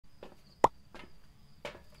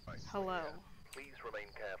Hello. Please remain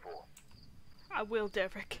careful. I will,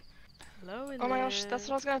 Derek. Hello in Oh my there. gosh, that's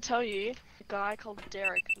what I was gonna tell you. A guy called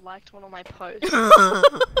Derek liked one of my posts.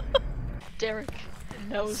 Derek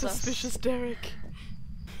knows Suspicious us. Derek.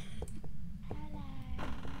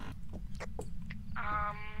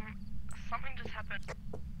 Something just happened.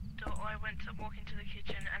 I went to walk into the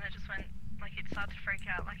kitchen and it just went, like, it started to freak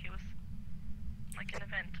out like it was, like, an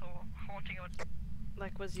event or haunting or...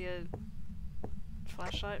 Like, was your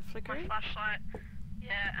flashlight flickering? My flashlight,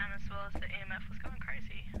 yeah, and as well as the EMF was going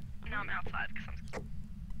crazy. Now I'm outside because I'm...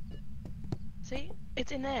 See?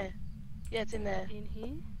 It's in there. Yeah, it's in there. In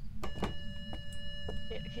here?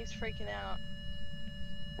 It keeps freaking out.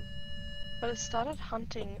 But it started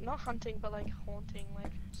hunting, not hunting, but like haunting,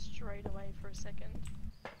 like straight away for a second.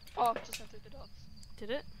 Oh, just went through the dogs. Did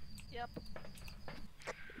it? Yep.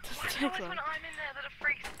 Does Why it is it take always long? when I'm in there that it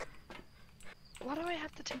freaks? Why do I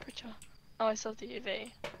have the temperature? Oh, I still have the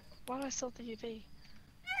UV. Why do I still have the UV?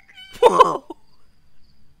 Whoa!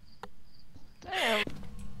 Damn.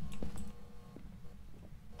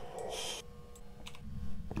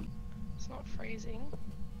 It's not freezing.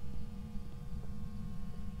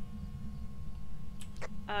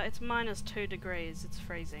 It's -2 degrees. It's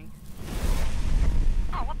freezing.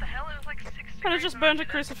 Oh, what the hell? It was like 6 degrees. And I just when burned a did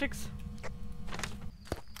it. crucifix.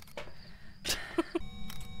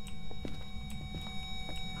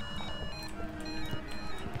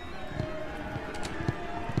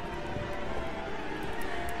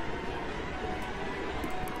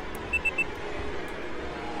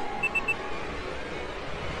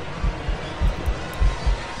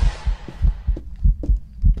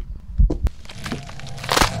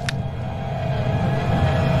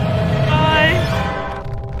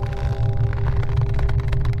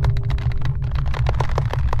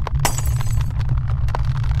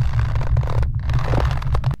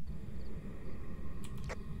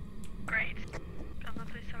 Great. Bella,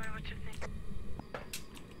 please tell me what you think.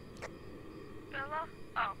 Bella?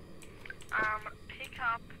 Oh. Pick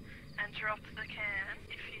up and drop the can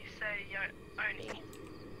if you say Oni.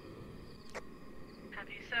 Have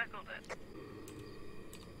you circled it?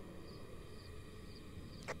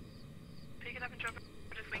 Pick it up and drop it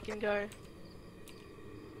if we can go.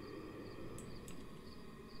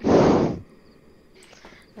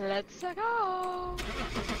 Let's go!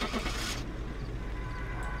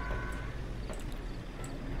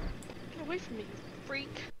 Get away from me, you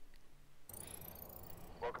freak.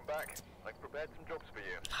 Welcome back. I've prepared some jobs for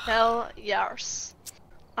you. Hell yes.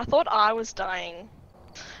 I thought I was dying.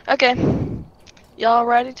 Okay. Y'all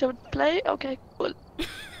ready to play? Okay, cool.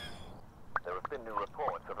 There have been new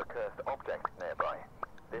reports of a cursed object nearby.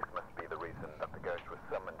 This must be the reason that the ghost was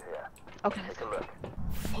summoned here. Okay. Take a look.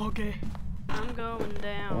 Foggy. I'm going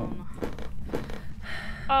down.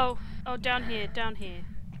 Oh, down here, down here.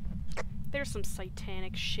 There's some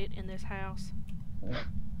satanic shit in this house.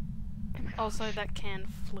 Also, that can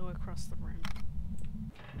flew across the room.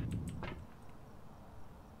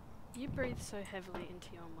 You breathe so heavily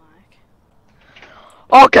into your mic.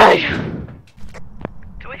 Okay.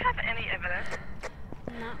 Do we have any evidence?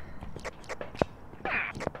 Nah.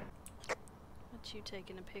 What you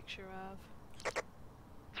taking a picture of?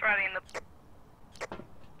 It's writing in the...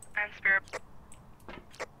 And spirit...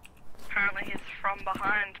 Apparently he's from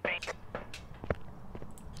behind me.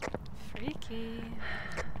 Freaky.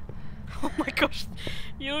 Oh my gosh,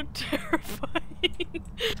 you look terrifying.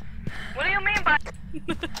 What do you mean by...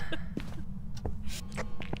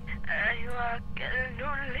 You are getting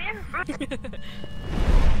your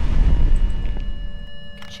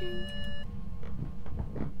Ka-ching.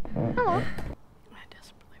 Hello. I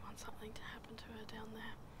desperately want something to happen to her down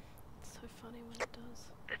there. It's so funny when it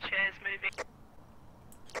does. The chair's moving.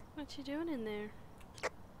 What you doing in there?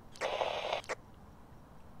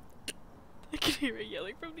 I can hear her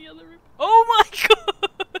yelling from the other room. Oh my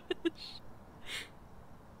gosh!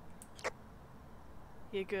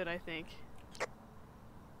 You're good, I think.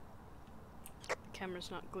 The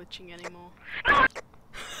camera's not glitching anymore. Are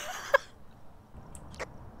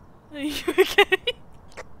you okay?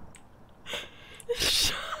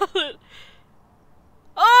 Charlotte!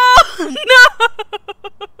 Oh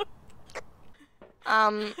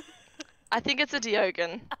no! I think it's a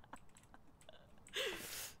Diogen.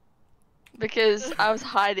 Because I was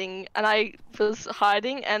hiding, and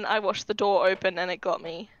I watched the door open and it got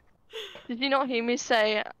me. Did you not hear me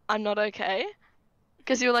say, I'm not okay?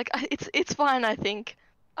 Because you were like, it's fine, I think.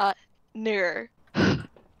 No.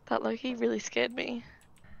 That Loki really scared me.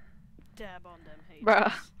 Dab on them haters.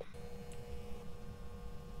 Bruh.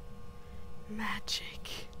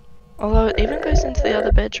 Magic. Although it even goes into the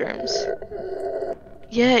other bedrooms.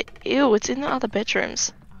 Yeah, ew, it's in the other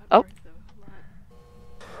bedrooms. Oh, it Oh. work though.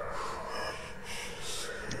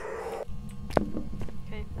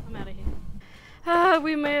 Okay, I'm out of here.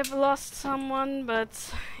 We may have lost someone,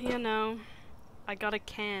 but you know, I got a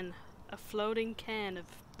can, a floating can of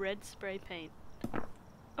red spray paint.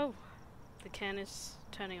 Oh, the can is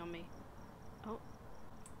turning on me. Oh,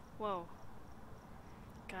 whoa.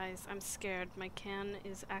 Guys, I'm scared. My can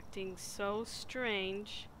is acting so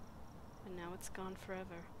strange. And now it's gone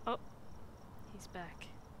forever. Oh, he's back.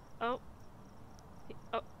 Oh.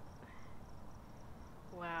 Oh.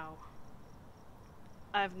 Wow.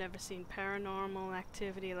 I've never seen paranormal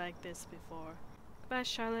activity like this before. Goodbye,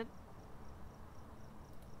 Charlotte.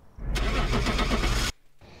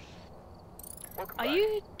 Are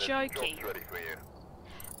you joking?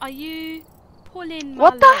 Are you pulling my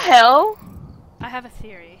What the leg? hell? I have a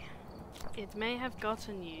theory. It may have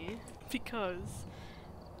gotten you because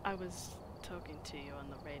I was talking to you on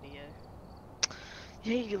the radio.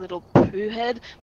 Yeah, you little poo head.